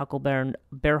Wotan, Huckleberry,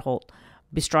 Berholt,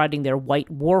 bestriding their white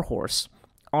war horse,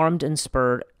 armed and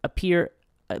spurred, appear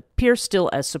still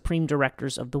as supreme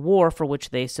directors of the war for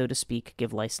which they, so to speak,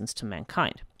 give license to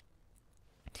mankind.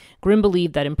 Grimm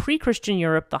believed that in pre-Christian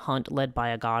Europe, the hunt, led by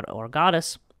a god or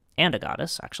goddess, and a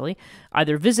goddess, actually,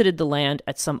 either visited the land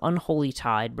at some unholy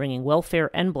tide, bringing welfare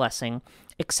and blessing,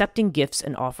 accepting gifts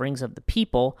and offerings of the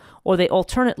people, or they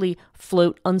alternately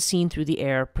float unseen through the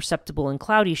air, perceptible in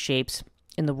cloudy shapes,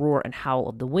 in the roar and howl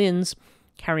of the winds,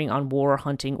 carrying on war,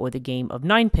 hunting, or the game of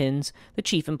ninepins, the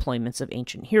chief employments of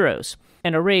ancient heroes,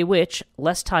 an array which,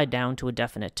 less tied down to a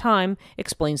definite time,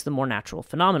 explains the more natural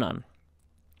phenomenon.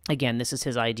 Again, this is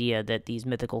his idea that these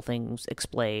mythical things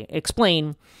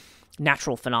explain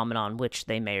natural phenomenon, which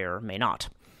they may or may not.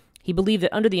 He believed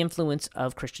that under the influence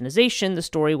of Christianization, the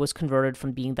story was converted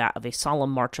from being that of a solemn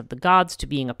march of the gods to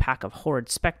being a pack of horrid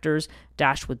specters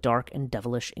dashed with dark and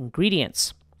devilish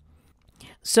ingredients.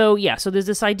 So there's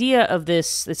this idea of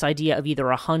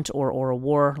either a hunt or a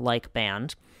war-like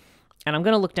band. And I'm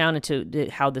going to look down into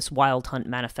how this wild hunt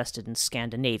manifested in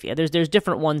Scandinavia. There's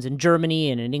different ones in Germany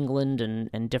and in England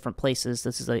and different places.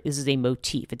 This is a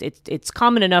motif. It's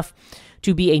common enough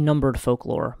to be a numbered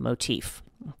folklore motif.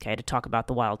 Okay, to talk about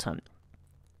the wild hunt.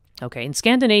 Okay, in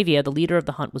Scandinavia, the leader of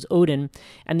the hunt was Odin,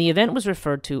 and the event was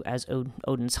referred to as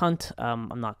Odin's hunt.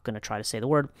 I'm not going to try to say the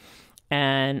word.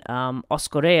 And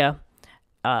Oskorea,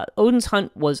 Odin's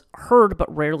hunt was heard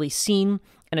but rarely seen.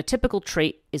 And a typical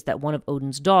trait is that one of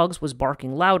Odin's dogs was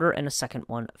barking louder and a second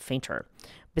one fainter.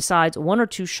 Besides one or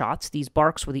two shots, these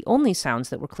barks were the only sounds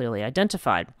that were clearly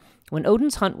identified. When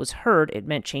Odin's hunt was heard, it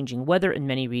meant changing weather in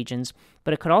many regions,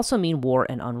 but it could also mean war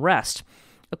and unrest.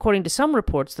 According to some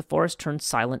reports, the forest turned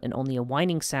silent and only a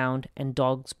whining sound and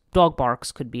dog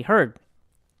barks could be heard.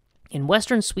 In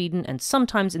western Sweden, and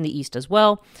sometimes in the east as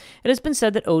well, it has been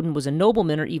said that Odin was a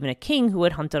nobleman or even a king who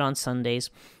had hunted on Sundays,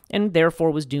 and therefore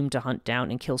was doomed to hunt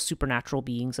down and kill supernatural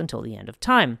beings until the end of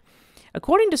time.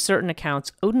 According to certain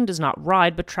accounts, Odin does not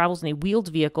ride, but travels in a wheeled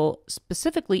vehicle,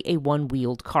 specifically a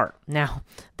one-wheeled cart. Now,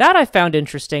 that I found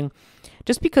interesting,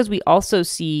 just because we also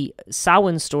see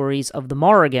Samhain stories of the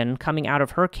Morrigan coming out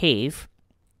of her cave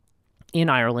in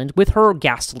Ireland, with her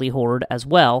ghastly horde as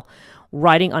well,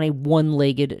 riding on a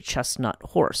one-legged chestnut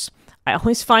horse. I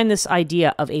always find this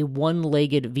idea of a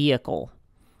one-legged vehicle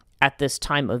at this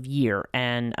time of year,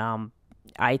 and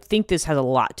I think this has a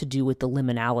lot to do with the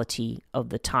liminality of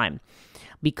the time,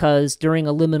 because during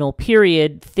a liminal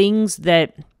period, things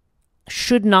that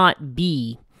should not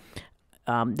be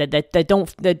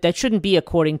that shouldn't be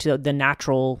according to the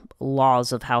natural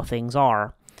laws of how things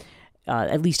are,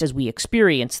 at least as we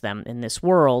experience them in this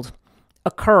world,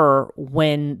 occur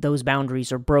when those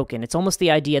boundaries are broken. It's almost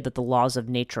the idea that the laws of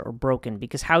nature are broken,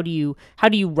 because how do you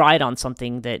ride on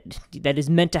something that is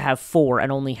meant to have four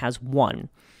and only has one?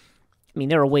 I mean,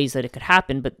 there are ways that it could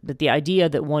happen, but the idea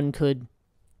that one could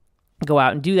go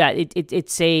out and do that,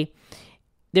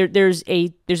 there's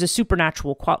a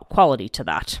supernatural quality to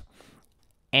that,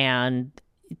 and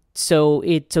so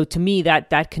to me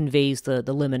that conveys the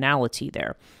liminality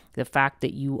there. The fact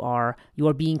that you are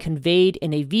being conveyed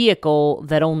in a vehicle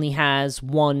that only has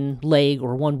one leg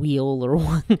or one wheel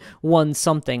or one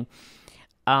something.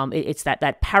 It's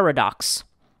that paradox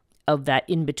of that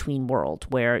in-between world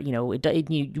where,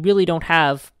 you really don't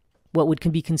have what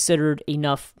can be considered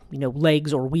enough,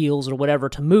 legs or wheels or whatever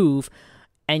to move,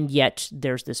 and yet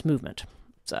there's this movement.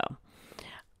 So,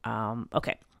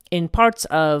 okay. In parts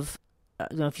of, I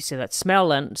don't know if you say that,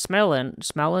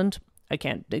 Småland, I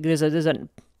can't, there's a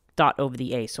dot over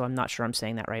the A, so I'm not sure I'm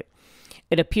saying that right.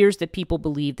 It appears that people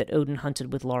believed that Odin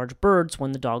hunted with large birds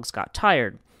when the dogs got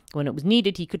tired. When it was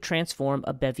needed, he could transform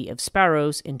a bevy of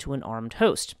sparrows into an armed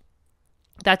host.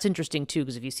 That's interesting, too,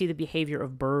 because if you see the behavior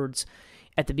of birds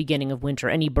at the beginning of winter,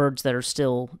 any birds that are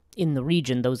still in the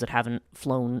region, those that haven't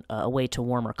flown away to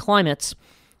warmer climates,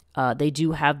 they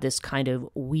do have this kind of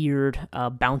weird,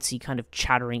 bouncy kind of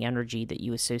chattering energy that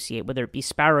you associate, whether it be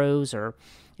sparrows or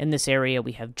in this area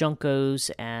we have juncos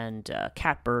and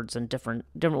catbirds and different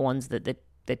ones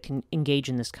that can engage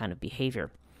in this kind of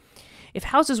behavior. If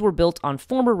houses were built on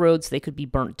former roads, they could be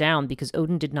burnt down because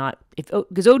Odin did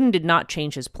not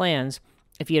change his plans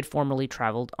if he had formerly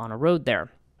traveled on a road there.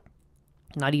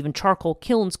 Not even charcoal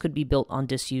kilns could be built on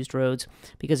disused roads,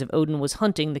 because if Odin was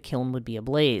hunting, the kiln would be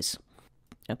ablaze.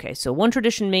 Okay, so one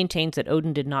tradition maintains that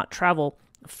Odin did not travel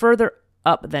further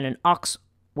up than an ox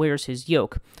wears his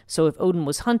yoke. So if Odin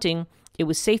was hunting, it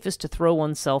was safest to throw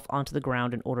oneself onto the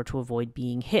ground in order to avoid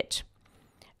being hit.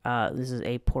 This is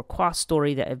a Pourquoi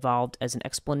story that evolved as an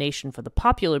explanation for the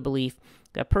popular belief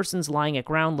that persons lying at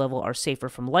ground level are safer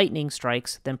from lightning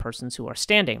strikes than persons who are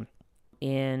standing.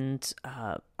 In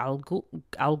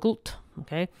Algult,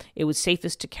 okay, it was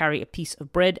safest to carry a piece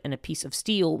of bread and a piece of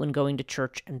steel when going to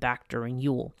church and back during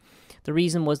Yule. The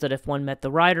reason was that if one met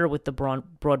the rider with the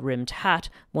broad-rimmed hat,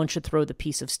 one should throw the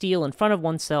piece of steel in front of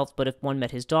oneself, but if one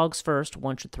met his dogs first,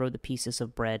 one should throw the pieces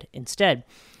of bread instead.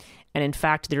 And in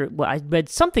fact, I read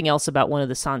something else about one of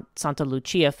the Santa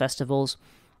Lucia festivals,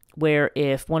 where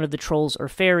if one of the trolls or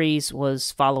fairies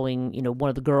was following, one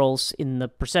of the girls in the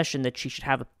procession, that she should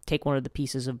take one of the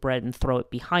pieces of bread and throw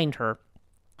it behind her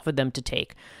for them to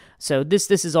take. So this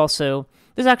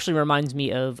actually reminds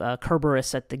me of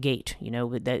Kerberos at the gate.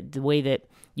 That the way that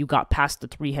you got past the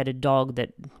three-headed dog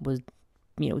that was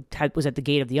at the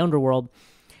gate of the underworld,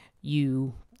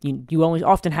 you always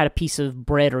often had a piece of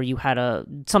bread, or you had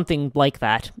something like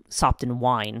that sopped in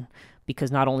wine,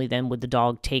 because not only then would the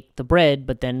dog take the bread,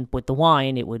 but then with the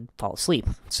wine it would fall asleep.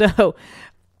 So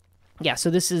yeah,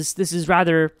 so this is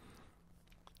rather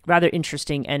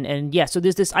interesting, and yeah, so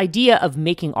there's this idea of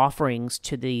making offerings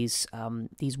to these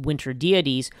winter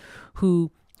deities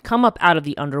who come up out of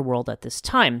the underworld at this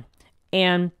time.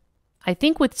 And I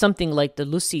think with something like the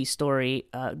Lussi story,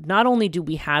 not only do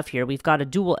we've got a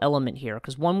dual element here,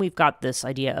 because one, we've got this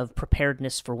idea of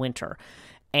preparedness for winter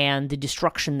and the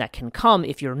destruction that can come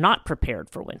if you're not prepared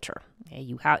for winter.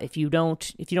 If you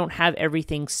don't have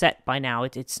everything set by now,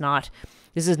 this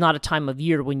is not a time of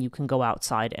year when you can go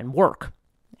outside and work.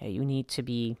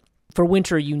 For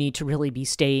winter, you need to really be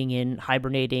staying in,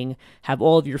 hibernating, have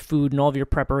all of your food and all of your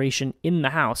preparation in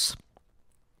the house.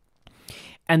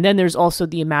 And then there's also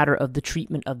the matter of the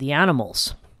treatment of the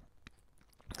animals.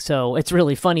 So it's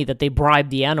really funny that they bribe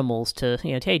the animals to,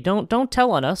 hey, don't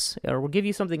tell on us, or we'll give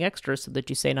you something extra so that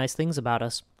you say nice things about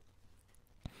us.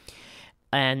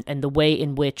 And the way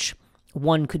in which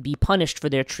one could be punished for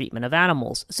their treatment of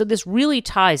animals. So this really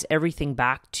ties everything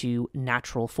back to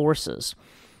natural forces,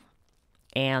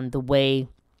 and the way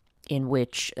in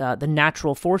which the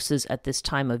natural forces at this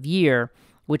time of year,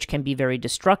 which can be very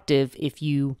destructive if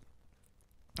you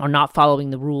are not following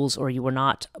the rules or you are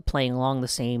not playing along the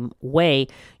same way,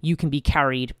 you can be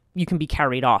carried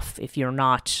off if you're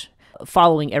not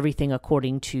following everything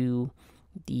according to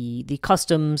the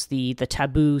customs, the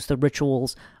taboos, the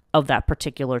rituals of that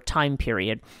particular time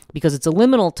period, because it's a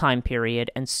liminal time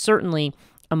period, and certainly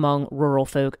among rural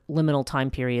folk, liminal time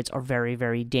periods are very,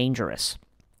 very dangerous.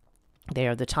 They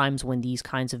are the times when these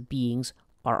kinds of beings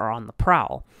are on the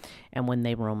prowl and when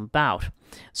they roam about.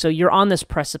 So you're on this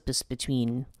precipice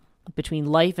between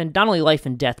life, and not only life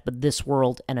and death, but this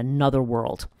world and another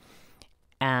world.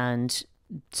 And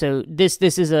so this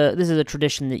is a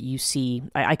tradition that you see.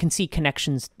 I can see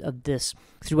connections of this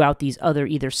throughout these other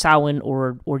either Samhain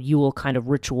or Yule kind of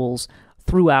rituals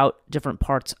throughout different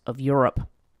parts of Europe.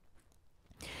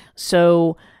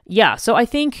 So yeah, so I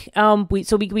think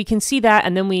we can see that,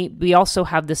 and then we also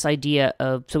have this idea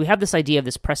of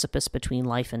this precipice between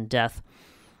life and death,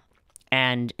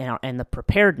 and the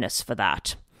preparedness for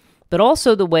that, but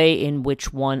also the way in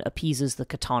which one appeases the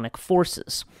chthonic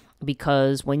forces,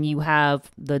 because when you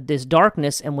have this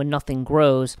darkness and when nothing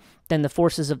grows, then the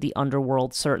forces of the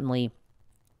underworld certainly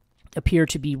appear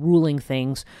to be ruling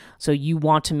things. So you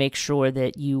want to make sure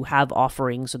that you have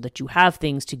offerings, or that you have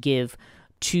things to give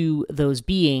to those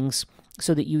beings,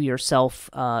 so that you yourself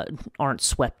aren't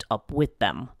swept up with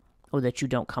them, or that you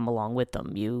don't come along with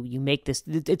them. You make this.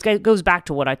 It goes back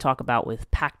to what I talk about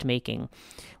with pact making.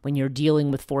 When you're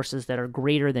dealing with forces that are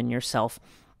greater than yourself,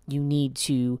 you need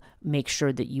to make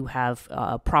sure that you have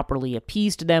properly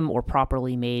appeased them, or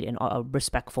properly made a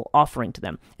respectful offering to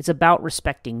them. It's about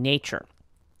respecting nature.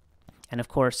 And of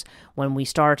course, when we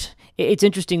start, it's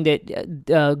interesting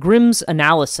that Grimm's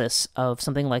analysis of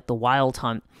something like the Wild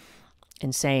Hunt,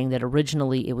 and saying that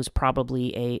originally it was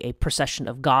probably a procession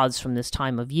of gods from this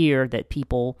time of year that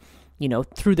people,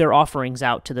 threw their offerings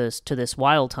out to this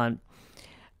Wild Hunt.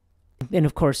 And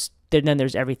of course, then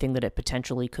there's everything that it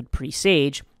potentially could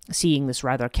presage, seeing this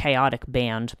rather chaotic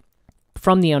band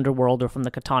from the underworld or from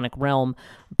the chthonic realm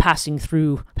passing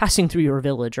through your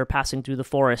village, or passing through the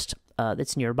forest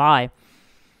that's nearby.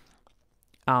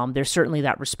 There's certainly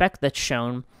that respect that's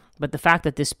shown, but the fact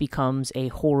that this becomes a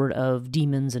horde of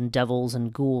demons and devils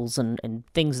and ghouls and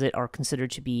things that are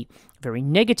considered to be very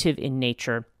negative in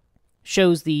nature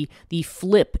shows the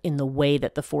flip in the way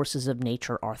that the forces of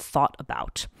nature are thought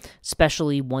about,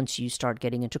 especially once you start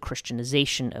getting into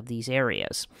Christianization of these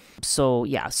areas. So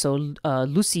yeah,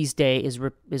 Lussi's day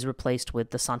is replaced with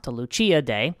the Santa Lucia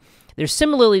day. There's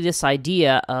similarly this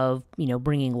idea of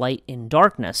bringing light in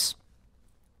darkness,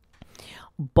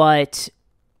 but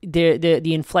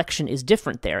the inflection is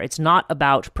different there. It's not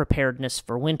about preparedness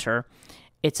for winter.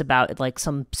 It's about like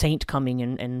some saint coming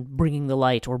and bringing the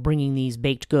light, or bringing these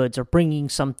baked goods, or bringing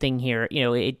something here,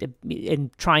 and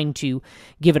trying to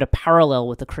give it a parallel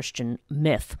with the Christian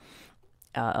myth.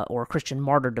 or Christian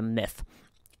martyrdom myth.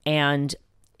 And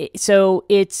so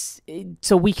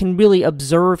we can really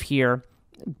observe here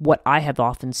what I have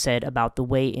often said about the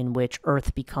way in which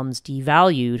Earth becomes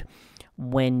devalued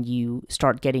when you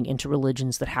start getting into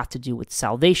religions that have to do with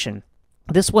salvation.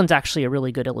 This one's actually a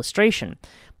really good illustration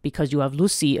because you have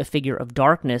Lussi, a figure of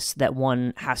darkness that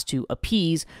one has to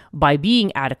appease by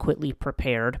being adequately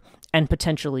prepared and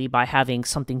potentially by having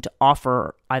something to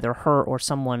offer either her or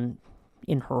someone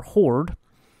in her horde,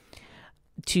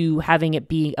 to having it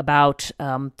be about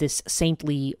this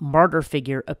saintly martyr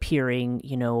figure appearing,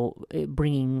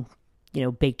 bringing,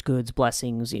 baked goods,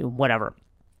 blessings, whatever.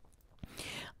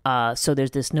 So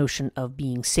there's this notion of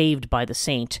being saved by the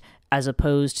saint as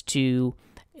opposed to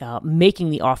making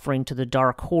the offering to the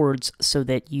dark hordes so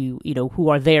that who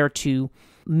are there to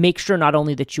make sure not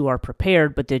only that you are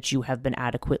prepared, but that you have been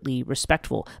adequately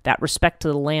respectful. That respect to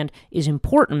the land is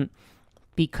important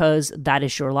because that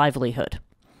is your livelihood.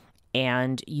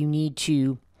 And you need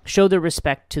to show the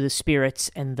respect to the spirits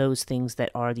and those things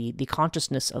that are the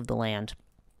consciousness of the land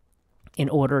in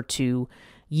order to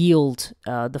yield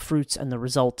the fruits and the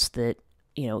results that,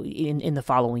 in the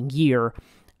following year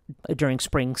during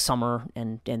spring, summer,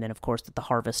 and then, of course, the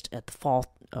harvest at the fall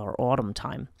or autumn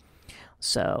time.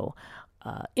 So,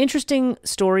 interesting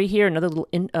story here, another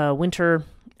little winter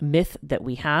myth that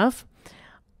we have.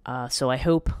 So I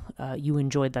hope you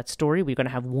enjoyed that story. We're going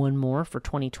to have one more for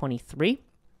 2023.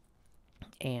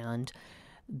 And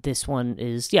this one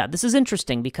is, this is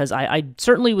interesting because I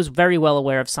certainly was very well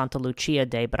aware of Santa Lucia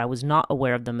Day, but I was not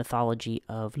aware of the mythology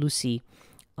of Lussi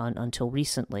until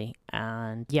recently.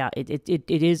 And it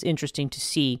is interesting to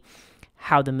see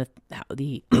how the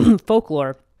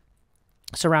folklore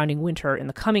surrounding winter and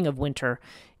the coming of winter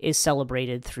is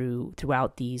celebrated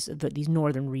throughout these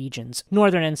northern regions,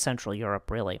 northern and central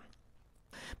Europe, really.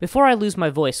 Before I lose my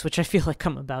voice, which I feel like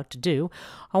I'm about to do,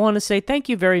 I want to say thank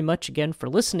you very much again for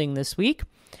listening this week.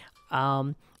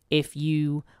 If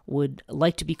you would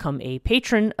like to become a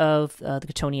patron of the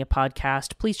Chthonia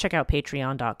podcast, please check out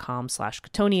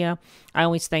patreon.com/Chthonia. I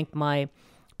always thank my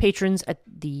patrons at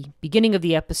the beginning of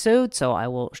the episode, so I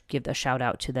will give a shout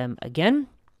out to them again.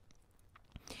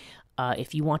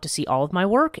 If you want to see all of my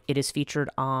work, it is featured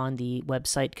on the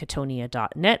website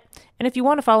chthonia.net. And if you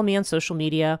want to follow me on social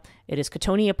media, it is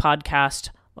Chthonia Podcast,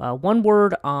 one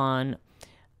word on,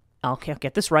 I'll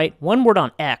get this right, one word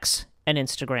on X and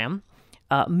Instagram,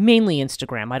 mainly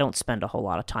Instagram. I don't spend a whole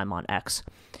lot of time on X.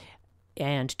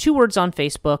 And 2 words on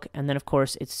Facebook. And then, of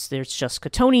course, there's just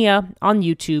Chthonia on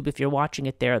YouTube if you're watching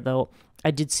it there, though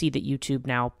I did see that YouTube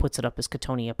now puts it up as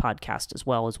Chthonia Podcast as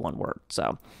well as one word.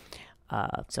 So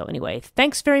anyway,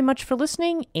 thanks very much for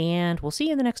listening, and we'll see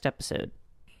you in the next episode.